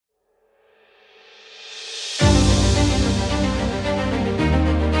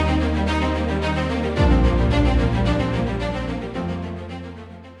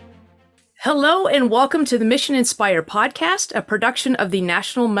Hello and welcome to the Mission Inspire podcast, a production of the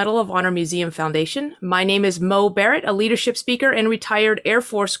National Medal of Honor Museum Foundation. My name is Mo Barrett, a leadership speaker and retired Air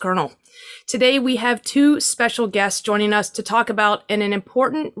Force colonel. Today we have two special guests joining us to talk about an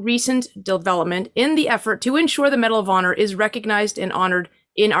important recent development in the effort to ensure the Medal of Honor is recognized and honored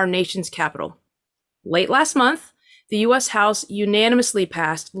in our nation's capital. Late last month, the U.S. House unanimously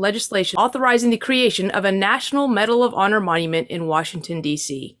passed legislation authorizing the creation of a National Medal of Honor monument in Washington,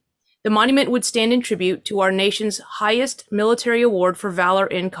 D.C. The monument would stand in tribute to our nation's highest military award for valor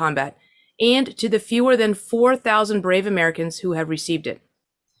in combat and to the fewer than 4,000 brave Americans who have received it.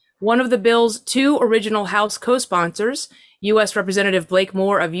 One of the bill's two original House co-sponsors, U.S. Representative Blake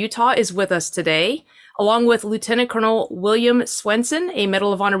Moore of Utah, is with us today, along with Lieutenant Colonel William Swenson, a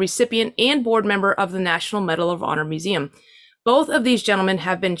Medal of Honor recipient and board member of the National Medal of Honor Museum. Both of these gentlemen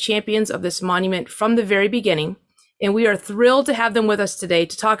have been champions of this monument from the very beginning, and we are thrilled to have them with us today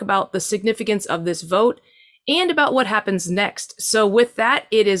to talk about the significance of this vote and about what happens next. So with that,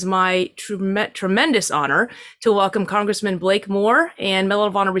 it is my tremendous honor to welcome Congressman Blake Moore and Medal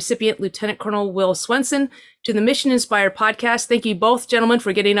of Honor recipient Lieutenant Colonel Will Swenson to the Mission Inspire podcast. Thank you both, gentlemen,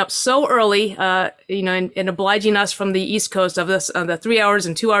 for getting up so early, and obliging us from the East Coast of this, the 3 hours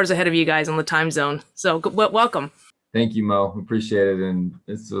and 2 hours ahead of you guys on the time zone. So welcome. Thank you, Mo. Appreciate it. And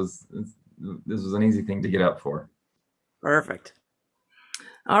this was an easy thing to get up for. Perfect.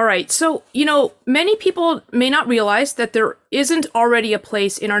 All right. So, many people may not realize that there isn't already a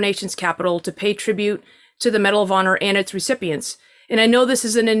place in our nation's capital to pay tribute to the Medal of Honor and its recipients. And I know this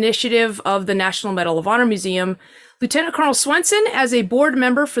is an initiative of the National Medal of Honor Museum. Lieutenant Colonel Swenson, as a board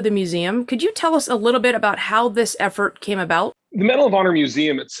member for the museum, could you tell us a little bit about how this effort came about? The Medal of Honor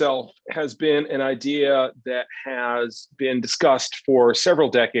Museum itself has been an idea that has been discussed for several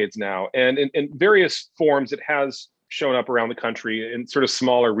decades now. And in various forms, it has shown up around the country in sort of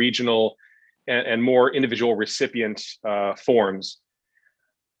smaller regional and more individual recipient forms.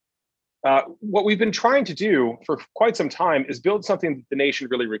 What we've been trying to do for quite some time is build something that the nation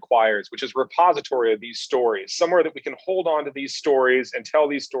really requires, which is a repository of these stories, somewhere that we can hold on to these stories and tell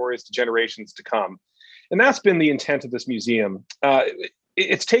these stories to generations to come. And that's been the intent of this museum.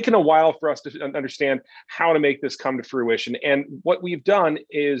 It's taken a while for us to understand how to make this come to fruition. And what we've done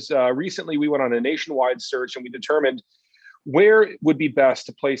is recently we went on a nationwide search and we determined where it would be best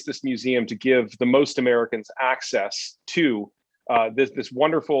to place this museum to give the most Americans access to this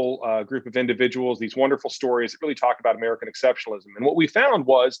wonderful group of individuals, these wonderful stories that really talk about American exceptionalism. And what we found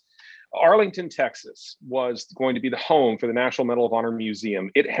was Arlington, Texas was going to be the home for the National Medal of Honor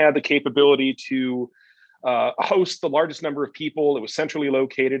Museum. It had the capability to host the largest number of people. It was centrally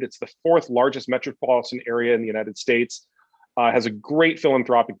located. It's the fourth largest metropolitan area in the United States. Has a great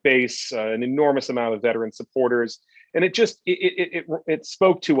philanthropic base, an enormous amount of veteran supporters, and it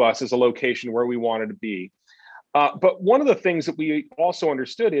spoke to us as a location where we wanted to be. But one of the things that we also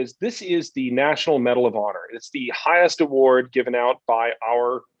understood is this is the National Medal of Honor. It's the highest award given out by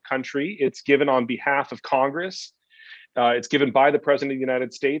our country. It's given on behalf of Congress. It's given by the President of the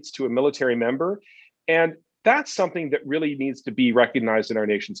United States to a military member. And that's something that really needs to be recognized in our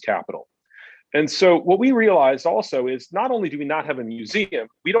nation's capital. And so what we realized also is not only do we not have a museum,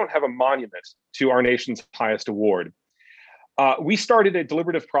 we don't have a monument to our nation's highest award. We started a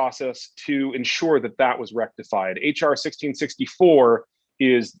deliberative process to ensure that that was rectified. HR 1664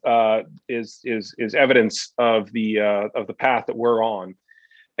 is evidence of the path that we're on.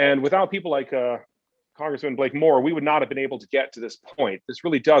 And without people like Congressman Blake Moore, we would not have been able to get to this point. This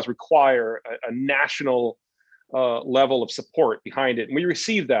really does require a national level of support behind it. And we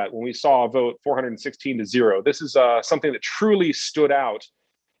received that when we saw a vote 416-0. This is something that truly stood out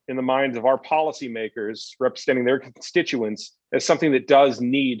in the minds of our policymakers representing their constituents as something that does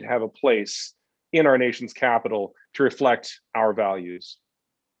need to have a place in our nation's capital to reflect our values.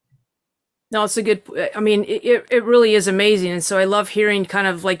 No, it's a good, it really is amazing. And so I love hearing kind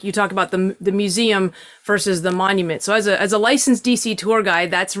of like you talk about the museum versus the monument. So as a licensed DC tour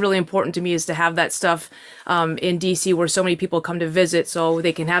guide, that's really important to me, is to have that stuff in DC where so many people come to visit, so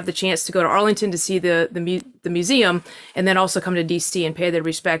they can have the chance to go to Arlington to see the museum, and then also come to DC and pay their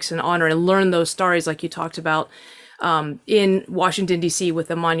respects and honor and learn those stories like you talked about in Washington, DC with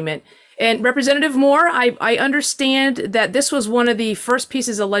the monument. And Representative Moore, I understand that this was one of the first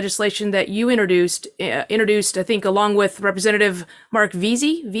pieces of legislation that you introduced, I think, along with Representative Mark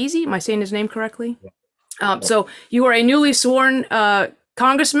Veazey. Veazey, am I saying his name correctly? Yeah. So you are a newly sworn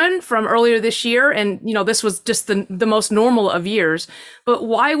congressman from earlier this year, and this was just the most normal of years. But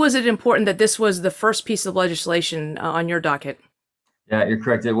why was it important that this was the first piece of legislation on your docket? Yeah, you're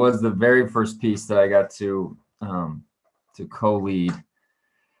correct. It was the very first piece that I got to co-lead.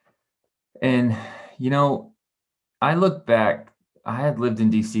 And, you know, I look back, I had lived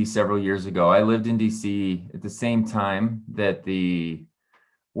in DC several years ago. I lived in DC at the same time that the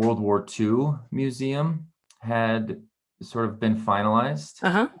World War II Museum had sort of been finalized.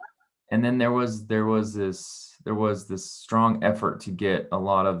 Uh-huh. And then there was this strong effort to get a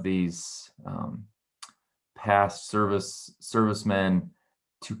lot of these past servicemen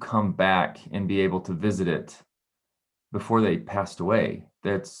to come back and be able to visit it before they passed away.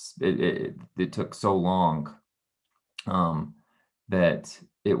 It took so long that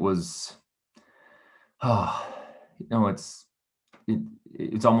it was,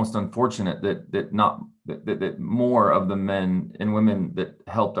 it's almost unfortunate that more of the men and women that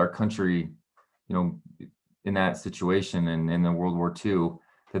helped our country, in that situation and in the World War II,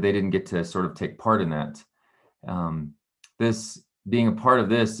 that they didn't get to sort of take part in that. This being a part of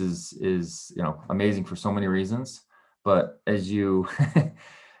this is amazing for so many reasons. But as you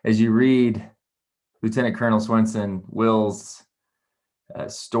as you read Lieutenant Colonel Swenson Will's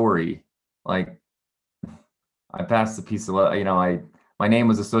story, like, I passed a piece of, my name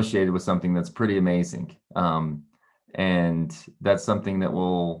was associated with something that's pretty amazing, and that's something that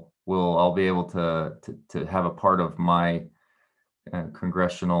I'll be able to have a part of my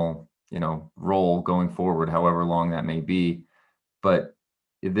congressional role going forward, however long that may be. But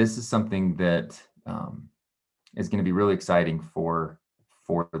this is something that is going to be really exciting for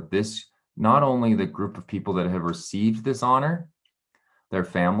this, not only the group of people that have received this honor, their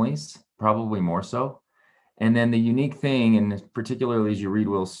families, probably more so. And then the unique thing, and particularly as you read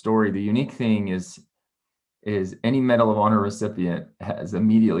Will's story, the unique thing is any Medal of Honor recipient has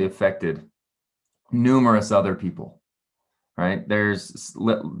immediately affected numerous other people, right? There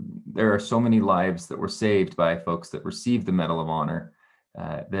are so many lives that were saved by folks that received the Medal of Honor,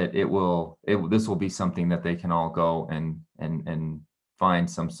 that this will be something that they can all go and find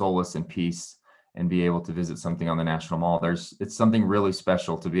some solace and peace and be able to visit something on the National Mall. It's something really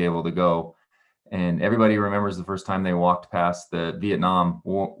special to be able to go. And everybody remembers the first time they walked past the Vietnam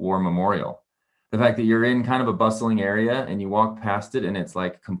War Memorial. The fact that you're in kind of a bustling area and you walk past it and it's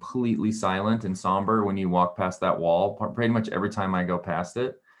like completely silent and somber when you walk past that wall. Pretty much every time I go past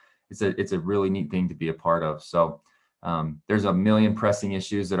it, it's a really neat thing to be a part of. So there's a million pressing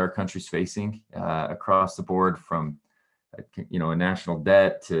issues that our country's facing across the board, from a national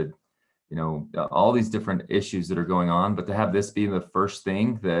debt to all these different issues that are going on. But to have this be the first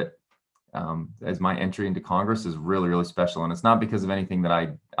thing that as my entry into Congress is really, really special. And it's not because of anything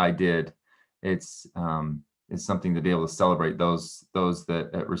that I did. It's something to be able to celebrate those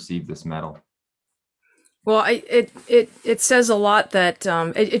that received this medal. Well, it says a lot that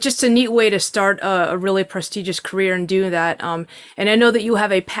it's just a neat way to start a really prestigious career and do that. And I know that you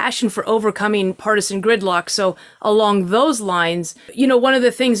have a passion for overcoming partisan gridlock. So along those lines, one of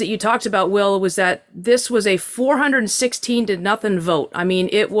the things that you talked about, Will, was that this was a 416-0 vote. I mean,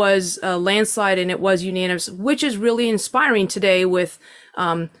 it was a landslide and it was unanimous, which is really inspiring today with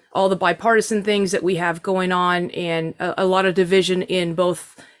all the bipartisan things that we have going on and a lot of division in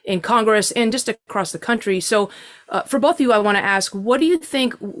Congress and just across the country. So for both of you, I want to ask, what do you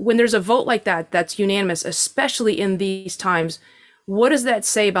think when there's a vote like that's unanimous, especially in these times? What does that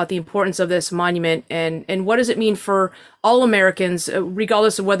say about the importance of this monument, and what does it mean for all Americans,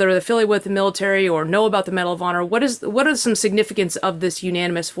 regardless of whether they're affiliated with the military or know about the Medal of Honor? What is some significance of this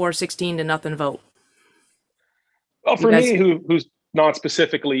unanimous 416-0 vote? Well, for me, who's not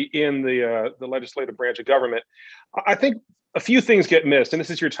specifically in the legislative branch of government, I think a few things get missed, and this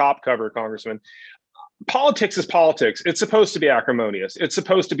is your top cover, Congressman. Politics is politics. It's supposed to be acrimonious. It's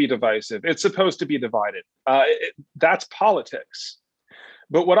supposed to be divisive. It's supposed to be divided. That's politics.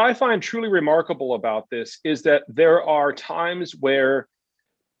 But what I find truly remarkable about this is that there are times where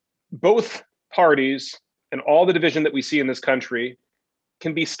both parties and all the division that we see in this country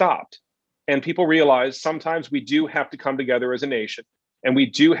can be stopped. And people realize sometimes we do have to come together as a nation. And we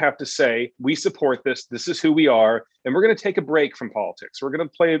do have to say, we support this. This is who we are. And we're going to take a break from politics. We're going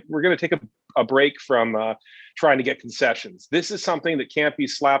to take a break from trying to get concessions. This is something that can't be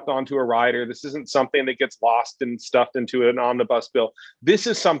slapped onto a rider. This isn't something that gets lost and stuffed into an omnibus bill. This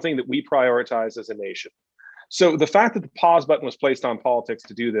is something that we prioritize as a nation. So the fact that the pause button was placed on politics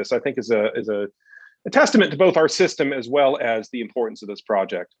to do this, I think is a testament to both our system as well as the importance of this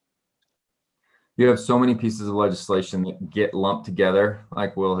project. You have so many pieces of legislation that get lumped together,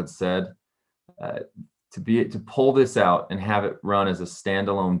 like Will had said, to pull this out and have it run as a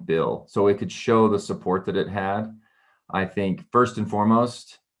standalone bill so it could show the support that it had. I think first and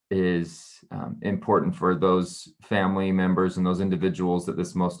foremost is important for those family members and those individuals that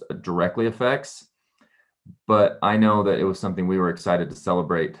this most directly affects. But I know that it was something we were excited to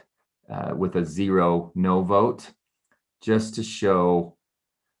celebrate with a 0 no vote, just to show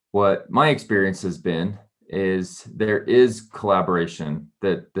what my experience has been is there is collaboration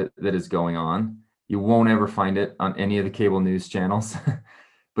that is going on. You won't ever find it on any of the cable news channels,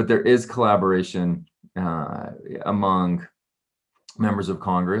 but there is collaboration among members of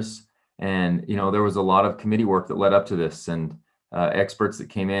Congress. And, there was a lot of committee work that led up to this, and experts that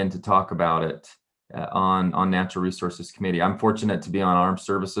came in to talk about it on Natural Resources Committee. I'm fortunate to be on Armed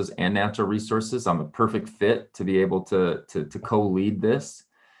Services and Natural Resources. I'm a perfect fit to be able to co-lead this.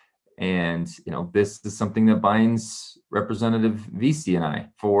 And, this is something that binds Representative Vesey and I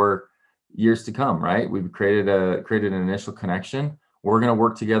for years to come, right? We've created an initial connection. We're going to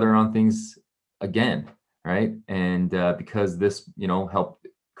work together on things again, right? And because this, helped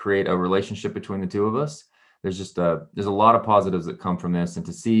create a relationship between the two of us, there's a lot of positives that come from this. And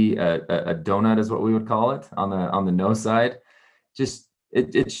to see a donut, is what we would call it, on the no side, just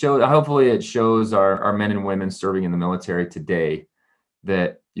it shows. Hopefully, it shows our men and women serving in the military today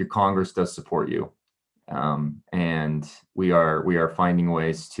that your Congress does support you, and we are finding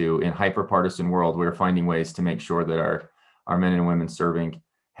ways to, in hyper-partisan world, we are finding ways to make sure that our men and women serving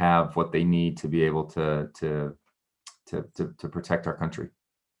have what they need to be able to protect our country.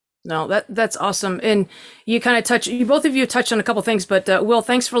 No, that's awesome. And both of you touched on a couple things, but Will,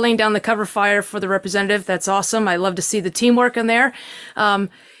 thanks for laying down the cover fire for the representative. That's awesome. I love to see the teamwork in there. And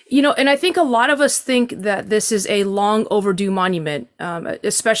I think a lot of us think that this is a long overdue monument,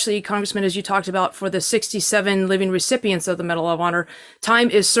 especially, Congressman, as you talked about, for the 67 living recipients of the Medal of Honor. Time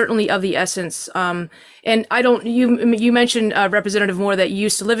is certainly of the essence. And you mentioned, Representative Moore, that you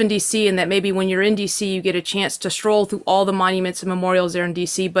used to live in DC, and that maybe when you're in DC, you get a chance to stroll through all the monuments and memorials there in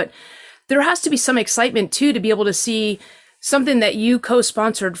DC. But there has to be some excitement, too, to be able to see something that you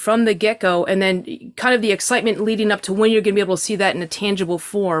co-sponsored from the get-go, and then kind of the excitement leading up to when you're going to be able to see that in a tangible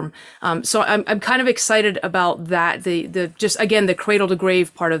form. So I'm kind of excited about that. The cradle to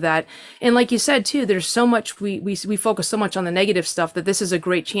grave part of that. And like you said too, there's so much, we focus so much on the negative stuff, that this is a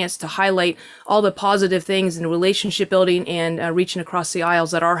great chance to highlight all the positive things and relationship building and reaching across the aisles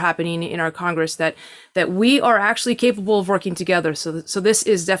that are happening in our Congress, that we are actually capable of working together. So this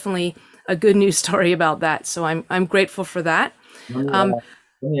is definitely a good news story about that. So I'm grateful for that. Let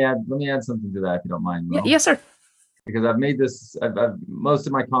me add something to that, if you don't mind, Mo. Yes, sir. Because I've made this, most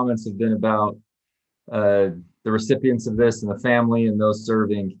of my comments have been about the recipients of this and the family and those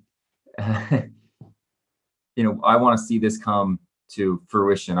serving. I want to see this come to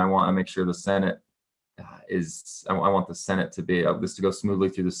fruition. I want to make sure the Senate I want the Senate to be this to go smoothly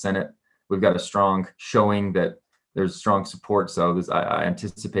through the Senate. We've got a strong showing that there's strong support. So I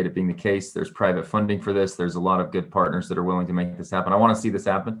anticipate it being the case. There's private funding for this. There's a lot of good partners that are willing to make this happen. I want to see this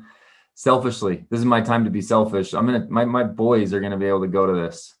happen. Selfishly, this is my time to be selfish. My boys are gonna be able to go to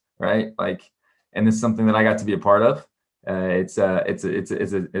this, right? And this is something that I got to be a part of. It's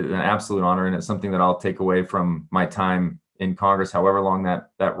an absolute honor, and it's something that I'll take away from my time in Congress, however long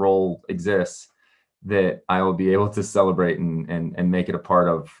that role exists, that I will be able to celebrate and make it a part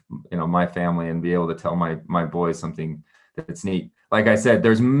of my family, and be able to tell my boys something that's neat. Like I said,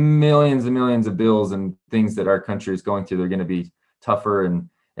 there's millions and millions of bills and things that our country is going through. They're going to be tougher and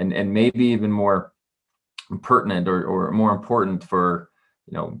maybe even more pertinent or more important for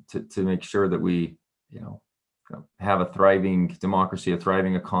to make sure that we have a thriving democracy, a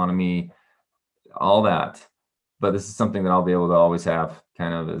thriving economy, all that. But this is something that I'll be able to always have,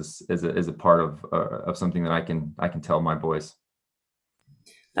 kind of as a part of something that I can tell my boys.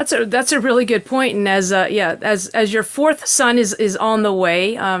 That's a really good point. And as your fourth son is on the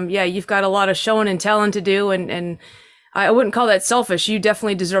way, you've got a lot of showing and telling to do, and I wouldn't call that selfish. You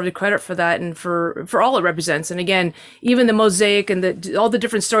definitely deserve the credit for that and for all it represents. And again, even the mosaic and all the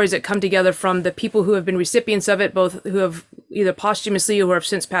different stories that come together from the people who have been recipients of it, both who have either posthumously or have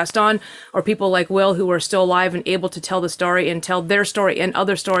since passed on, or people like Will who are still alive and able to tell the story and tell their story and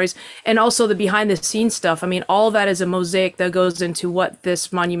other stories, and also the behind the scenes stuff. I mean, all that is a mosaic that goes into what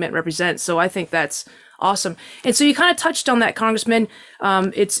this monument represents. So I think that's awesome. And so you kind of touched on that, Congressman.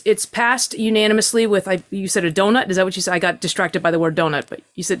 It's passed unanimously with, you said a donut. Is that what you said? I got distracted by the word donut, but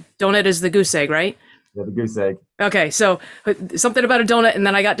you said donut is the goose egg, right? Yeah, the goose egg. Okay, so something about a donut, and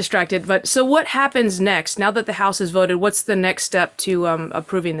then I got distracted. But so what happens next? Now that the House has voted, what's the next step to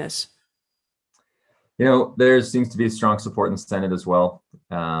approving this? There seems to be strong support in the Senate as well.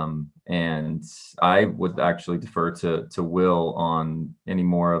 And I would actually defer to Will on any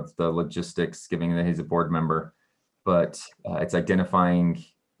more of the logistics, given that he's a board member. But it's identifying,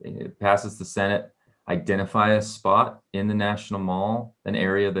 it passes the Senate, identify a spot in the National Mall, an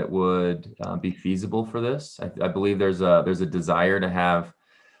area that would be feasible for this. I believe there's a desire to have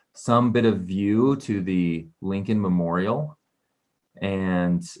some bit of view to the Lincoln Memorial,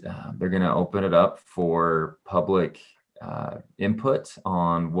 and they're going to open it up for public input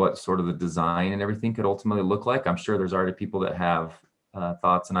on what sort of the design and everything could ultimately look like. I'm sure there's already people that have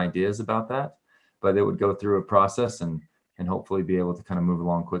thoughts and ideas about that, but it would go through a process and hopefully be able to kind of move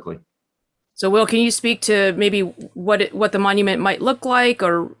along quickly. So, Will, can you speak to maybe what the monument might look like,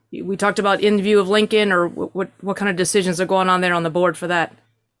 or we talked about in view of Lincoln, or what kind of decisions are going on there on the board for that?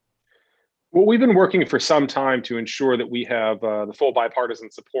 Well, we've been working for some time to ensure that we have the full bipartisan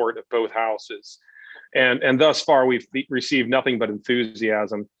support of both houses. And thus far, we've received nothing but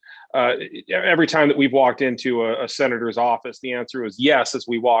enthusiasm. Every time that we've walked into a senator's office, the answer was yes as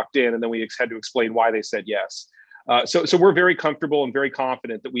we walked in, and then we had to explain why they said yes. So we're very comfortable and very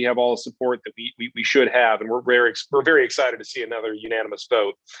confident that we have all the support that we should have, and we're very excited to see another unanimous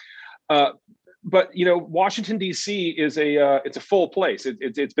vote. But Washington D.C. is it's a full place.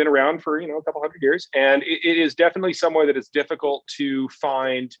 It's been around for a couple hundred years, and it is definitely somewhere that is difficult to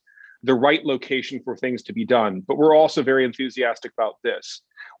find the right location for things to be done. But we're also very enthusiastic about this.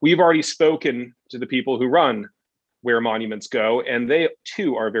 We've already spoken to the people who run Where Monuments Go, and they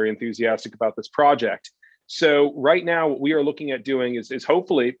too are very enthusiastic about this project. So right now, what we are looking at doing is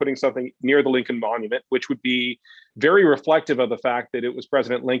hopefully putting something near the Lincoln Monument, which would be very reflective of the fact that it was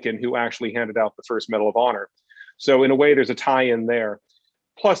President Lincoln who actually handed out the first Medal of Honor. So in a way, there's a tie-in there.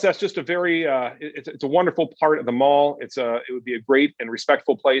 Plus, that's just a very, it's a wonderful part of the mall. It would be a great and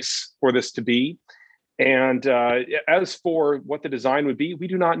respectful place for this to be. And as for what the design would be, we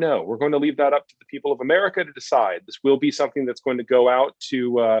do not know. We're going to leave that up to the people of America to decide. This will be something that's going to go out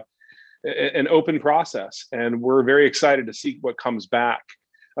to an open process, and we're very excited to see what comes back.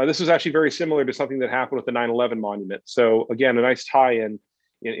 This was actually very similar to something that happened with the 9/11 monument. So again, a nice tie-in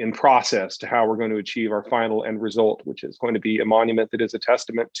in process to how we're going to achieve our final end result, which is going to be a monument that is a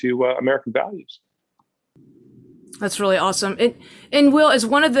testament to American values. That's really awesome. And Will, as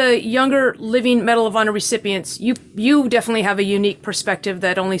one of the younger living Medal of Honor recipients, you definitely have a unique perspective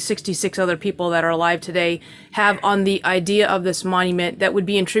that only 66 other people that are alive today have on the idea of this monument that would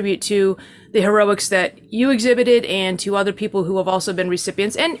be in tribute to the heroics that you exhibited and to other people who have also been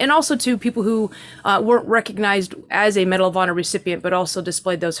recipients, and also to people who weren't recognized as a Medal of Honor recipient but also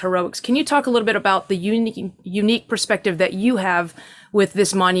displayed those heroics. Can you talk a little bit about the unique perspective that you have with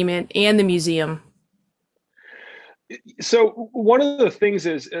this monument and the museum? So one of the things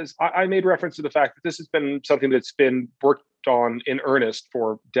is I made reference to the fact that this has been something that's been worked on in earnest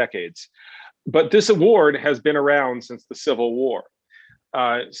for decades, but this award has been around since the Civil War.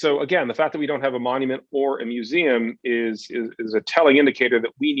 So again, the fact that we don't have a monument or a museum is a telling indicator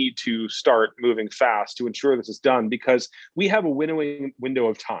that we need to start moving fast to ensure this is done, because we have a winnowing window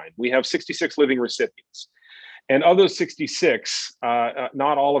of time. We have 66 living recipients, and of those 66,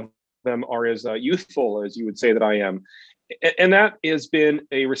 not all of them are as youthful as you would say that I am. And that has been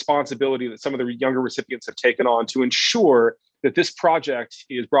a responsibility that some of the younger recipients have taken on to ensure that this project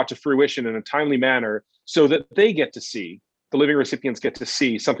is brought to fruition in a timely manner so that they get to see, the living recipients get to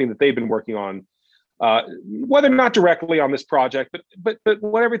see something that they've been working on, whether not directly on this project, but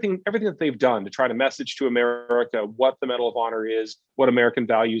what everything that they've done to try to message to America what the Medal of Honor is, what American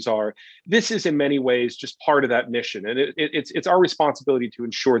values are. This is in many ways just part of that mission, and it's our responsibility to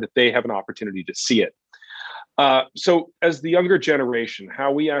ensure that they have an opportunity to see it. So, as the younger generation,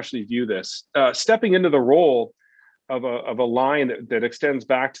 how we actually view this, stepping into the role of a line that extends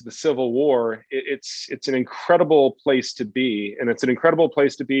back to the Civil War, it's an incredible place to be, and it's an incredible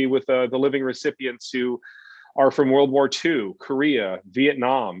place to be with the living recipients who are from World War II, Korea,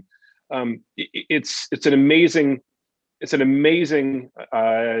 Vietnam. It's an amazing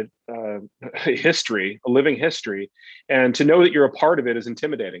history, a living history, and to know that you're a part of it is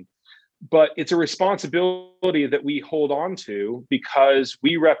intimidating. But it's a responsibility that we hold on to because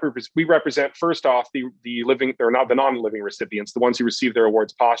we represent first off the living, or not the non-living recipients, the ones who receive their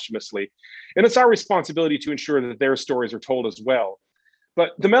awards posthumously, and it's our responsibility to ensure that their stories are told as well.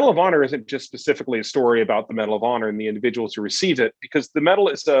 But the Medal of Honor isn't just specifically a story about the Medal of Honor and the individuals who receive it, because the medal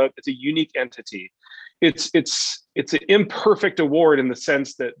it's a unique entity. It's an imperfect award in the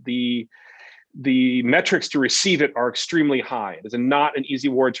sense that the metrics to receive it are extremely high. It is not an easy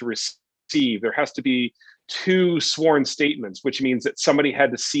award to receive. There has to be 2 sworn statements, which means that somebody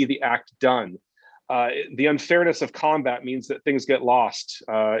had to see the act done. The unfairness of combat means that things get lost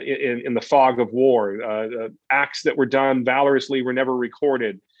in the fog of war. Acts that were done valorously were never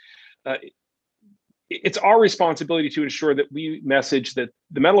recorded. It's our responsibility to ensure that we message that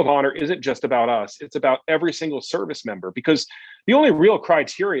the Medal of Honor isn't just about us. It's about every single service member, because the only real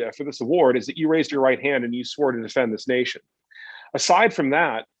criteria for this award is that you raised your right hand and you swore to defend this nation. Aside from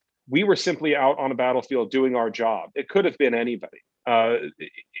that, we were simply out on a battlefield doing our job. It could have been anybody.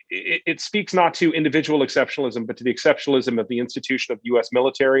 It speaks not to individual exceptionalism, but to the exceptionalism of the institution of the U.S.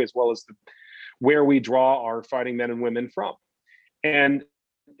 military, as well as where we draw our fighting men and women from. And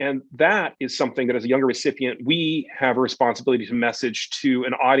that is something that, as a younger recipient, we have a responsibility to message to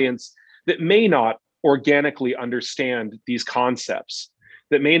an audience that may not organically understand these concepts,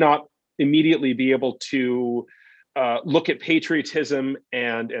 that may not immediately be able to look at patriotism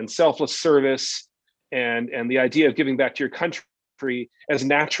and selfless service and the idea of giving back to your country as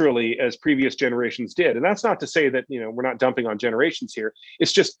naturally as previous generations did. And that's not to say that, we're not dumping on generations here.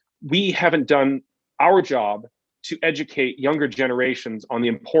 It's just we haven't done our job to educate younger generations on the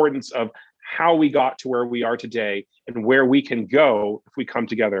importance of how we got to where we are today and where we can go if we come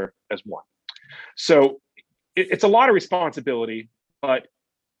together as one. So it's a lot of responsibility, but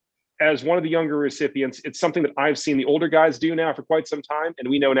as one of the younger recipients, it's something that I've seen the older guys do now for quite some time, and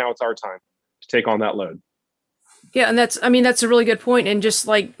we know now it's our time to take on that load. Yeah, and that's a really good point. And just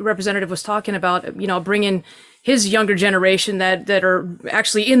like Representative was talking about, bringing his younger generation that are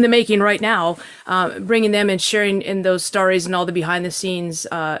actually in the making right now, bringing them and sharing in those stories and all the behind the scenes.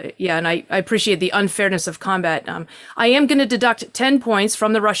 And I appreciate the unfairness of combat. I am going to deduct 10 points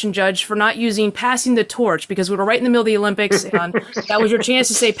from the Russian judge for not using passing the torch, because we were right in the middle of the Olympics and that was your chance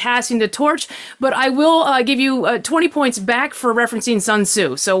to say passing the torch. But I will give you 20 points back for referencing Sun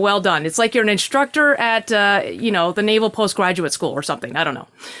Tzu. So well done. It's like you're an instructor at, the Naval Postgraduate School or something. I don't know.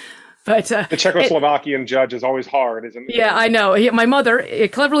 But the Czechoslovakian judge is always hard, isn't it? Yeah, I know. My mother,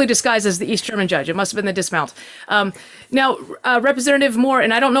 cleverly disguised as the East German judge. It must have been the dismount. Now, Representative Moore,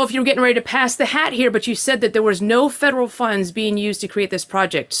 and I don't know if you were getting ready to pass the hat here, but you said that there was no federal funds being used to create this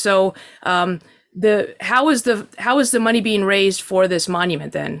project. So, how is the money being raised for this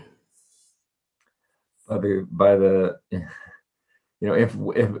monument then? If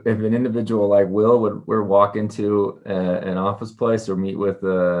an individual like Will would walk into an office place or meet with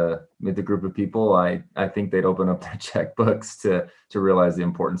a group of people, I think they'd open up their checkbooks to realize the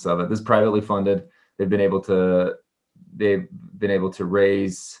importance of it. This is privately funded. They've been able to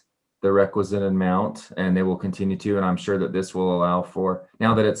raise the requisite amount, and they will continue to. And I'm sure that this will allow for,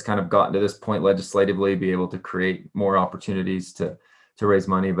 now that it's kind of gotten to this point legislatively, be able to create more opportunities to raise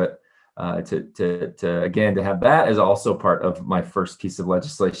money. But to have that as also part of my first piece of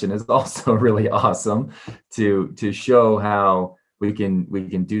legislation is also really awesome to show how we can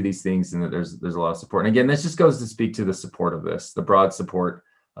do these things, and that there's a lot of support. And again, this just goes to speak to the support of this, the broad support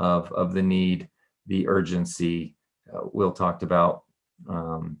of the need, the urgency. Will talked about.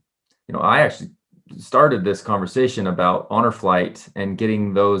 I actually started this conversation about honor flight and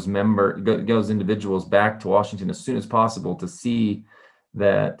getting those individuals back to Washington as soon as possible to see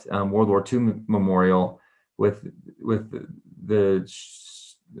that World War II memorial with the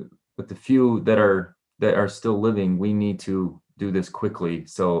few that are still living. We need to do this quickly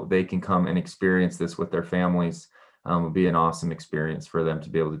so they can come and experience this with their families. It would be an awesome experience for them to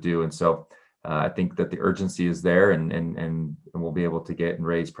be able to do. And so I think that the urgency is there, and we'll be able to get and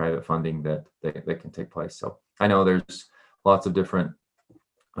raise private funding that can take place. So I know there's lots of different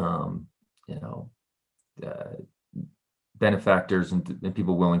benefactors and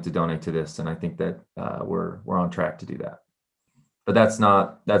people willing to donate to this, and I think that we're on track to do that. But that's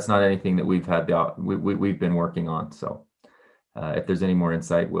not anything that we've had we've been working on. So if there's any more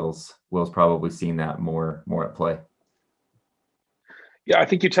insight, Will's probably seen that more at play. Yeah, I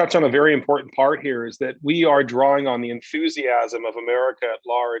think you touched on a very important part here, is that we are drawing on the enthusiasm of America at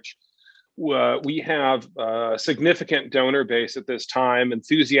large. We have a significant donor base at this time,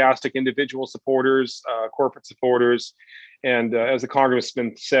 enthusiastic individual supporters, corporate supporters. And as the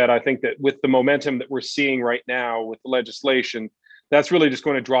Congressman said, I think that with the momentum that we're seeing right now with the legislation, that's really just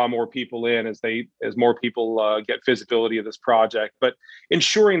going to draw more people in as more people get visibility of this project. But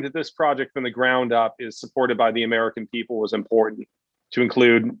ensuring that this project from the ground up is supported by the American people was important, to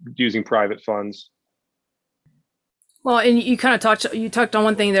include using private funds. Well, and you kind of touched on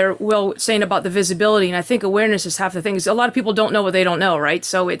one thing there, Will, saying about the visibility, and I think awareness is half the thing. A lot of people don't know what they don't know, right?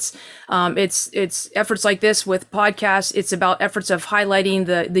 So it's efforts like this with podcasts. It's about efforts of highlighting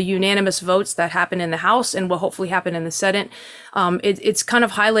the unanimous votes that happen in the House and will hopefully happen in the Senate. It's kind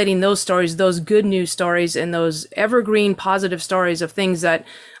of highlighting those stories, those good news stories, and those evergreen positive stories of things that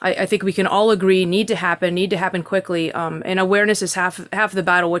I think we can all agree need to happen quickly. And awareness is half the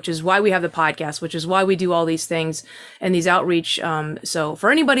battle, which is why we have the podcast, which is why we do all these things and these outreach. So for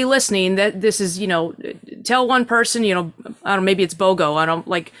anybody listening, that this is, tell one person, I don't know, maybe it's BOGO. I don't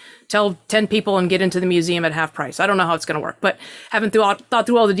tell 10 people and get into the museum at half price. I don't know how it's going to work, but haven't thought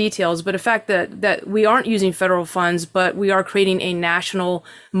through all the details. But the fact that we aren't using federal funds, but we are creating a national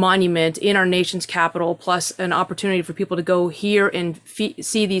monument in our nation's capital, plus an opportunity for people to go hear and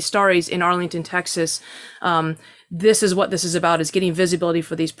see these stories in Arlington, Texas. This is what this is about, is getting visibility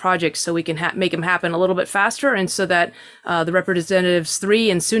for these projects so we can make them happen a little bit faster, and so that the representatives'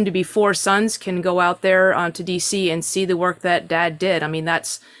 3 and soon to be 4 sons can go out there to DC and see the work that Dad did. I mean,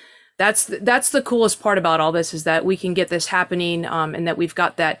 that's the coolest part about all this, is that we can get this happening, and that we've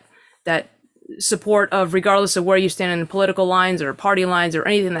got that support of, regardless of where you stand in political lines or party lines or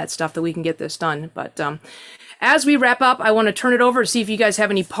anything, that stuff, that we can get this done. But as we wrap up, I want to turn it over to see if you guys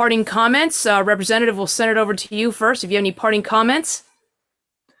have any parting comments. Representative, we'll send it over to you first, if you have any parting comments.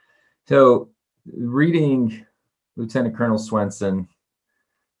 So reading Lieutenant Colonel Swenson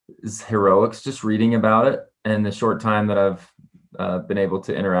is heroics, just reading about it, and the short time that I've been able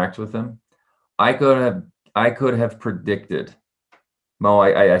to interact with him. I could have predicted, Mo,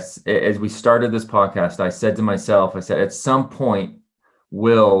 as we started this podcast, I said to myself, I said, at some point,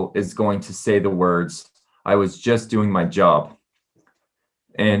 Will is going to say the words, "I was just doing my job."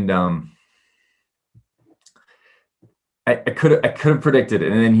 And I could have predicted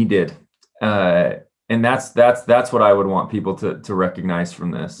it, and then he did. And that's what I would want people to recognize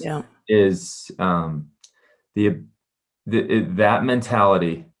from this. Yeah. Is that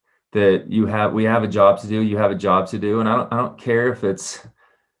mentality that we have a job to do. You have a job to do, and I don't care if it's,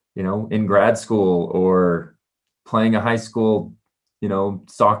 in grad school or playing a high school,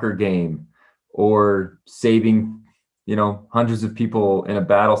 soccer game, or saving, hundreds of people in a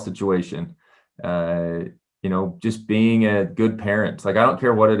battle situation, just being a good parent. Like, I don't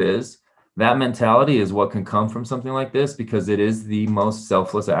care what it is. That mentality is what can come from something like this, because it is the most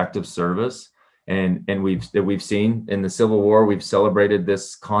selfless act of service. And we've seen in the Civil War, we've celebrated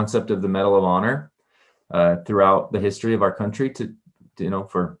this concept of the Medal of Honor throughout the history of our country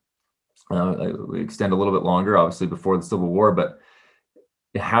we extend a little bit longer, obviously, before the Civil War, but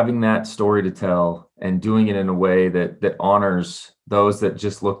having that story to tell and doing it in a way that honors those that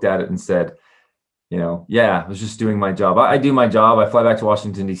just looked at it and said, yeah, I was just doing my job. I do my job. I fly back to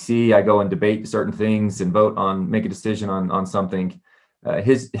Washington, D.C. I go and debate certain things and make a decision on something.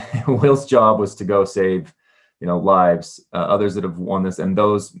 Will's job was to go save, lives, others that have won this, and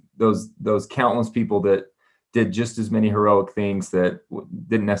those countless people that did just as many heroic things that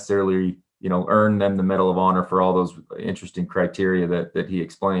didn't necessarily, earn them the Medal of Honor for all those interesting criteria that he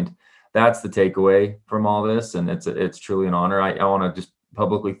explained. That's the takeaway from all this, and it's truly an honor. I want to just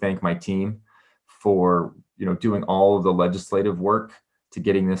publicly thank my team for doing all of the legislative work to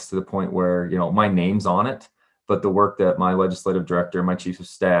getting this to the point where my name's on it, but the work that my legislative director, my chief of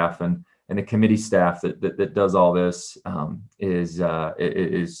staff, and the committee staff that does all this is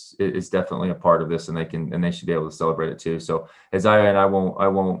definitely a part of this, and they should be able to celebrate it too. So I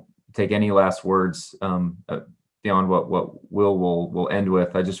won't take any last words beyond what Will end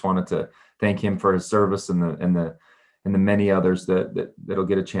with. I just wanted to thank him for his service and the many others that'll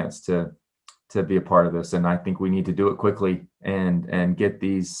get a chance to be a part of this. And I think we need to do it quickly and get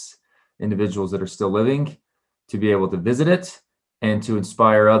these individuals that are still living to be able to visit it, and to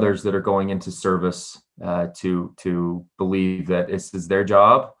inspire others that are going into service to believe that this is their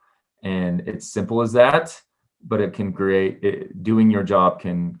job. And it's simple as that, but it can doing your job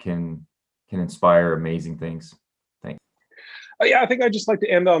can inspire amazing things. Thanks. Yeah, I think I'd just like to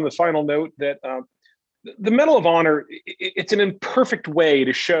end on the final note that the Medal of Honor, it's an imperfect way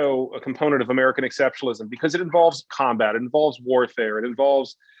to show a component of American exceptionalism, because it involves combat, it involves warfare, it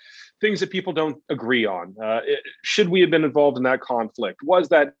involves things that people don't agree on. Should we have been involved in that conflict? Was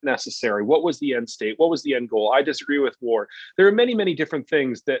that necessary? What was the end state? What was the end goal? I disagree with war. There are many, many different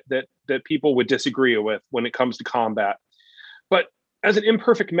things that people would disagree with when it comes to combat. But as an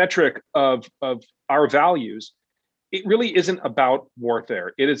imperfect metric of our values, it really isn't about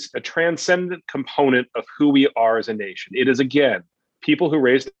warfare. It is a transcendent component of who we are as a nation. It is, again, people who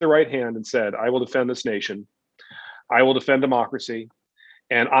raised their right hand and said, I will defend this nation. I will defend democracy.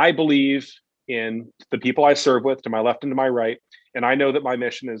 And I believe in the people I serve with, to my left and to my right, and I know that my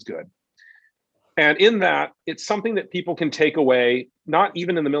mission is good. And in that, it's something that people can take away, not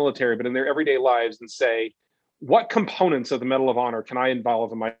even in the military, but in their everyday lives, and say, what components of the Medal of Honor can I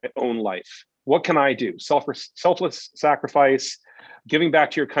involve in my own life? What can I do? Selfless sacrifice, giving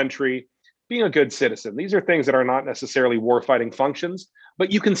back to your country, being a good citizen. These are things that are not necessarily warfighting functions, but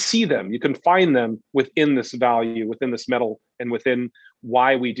you can see them, you can find them within this value, within this medal, and within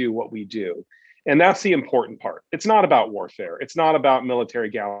why we do what we do. And that's the important part. It's not about warfare. It's not about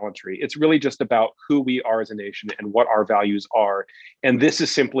military gallantry. It's really just about who we are as a nation and what our values are. And this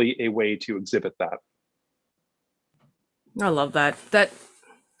is simply a way to exhibit that. I love that.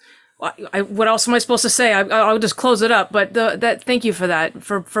 What else am I supposed to say? I'll just close it up. But thank you for that,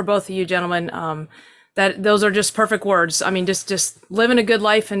 for both of you gentlemen. That those are just perfect words. I mean, just living a good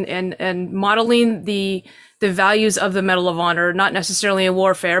life and modeling the values of the Medal of Honor, not necessarily in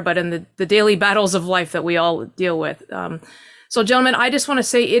warfare, but in the daily battles of life that we all deal with. So gentlemen, I just want to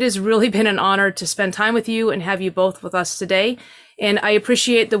say it has really been an honor to spend time with you and have you both with us today. And I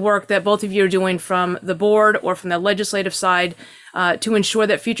appreciate the work that both of you are doing from the board or from the legislative side to ensure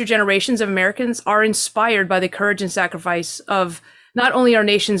that future generations of Americans are inspired by the courage and sacrifice of not only our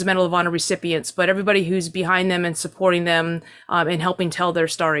nation's Medal of Honor recipients, but everybody who's behind them and supporting them and helping tell their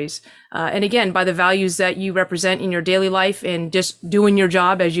stories. And again, by the values that you represent in your daily life and just doing your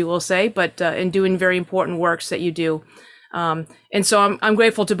job, as you will say, but in doing very important works that you do. And so I'm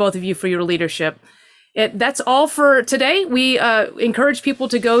grateful to both of you for your leadership. That's all for today. We encourage people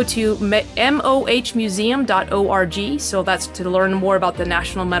to go to mohmuseum.org. So that's to learn more about the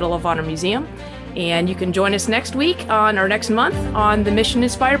National Medal of Honor Museum. And you can join us next week or next month on the Mission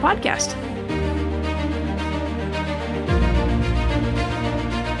Inspire podcast.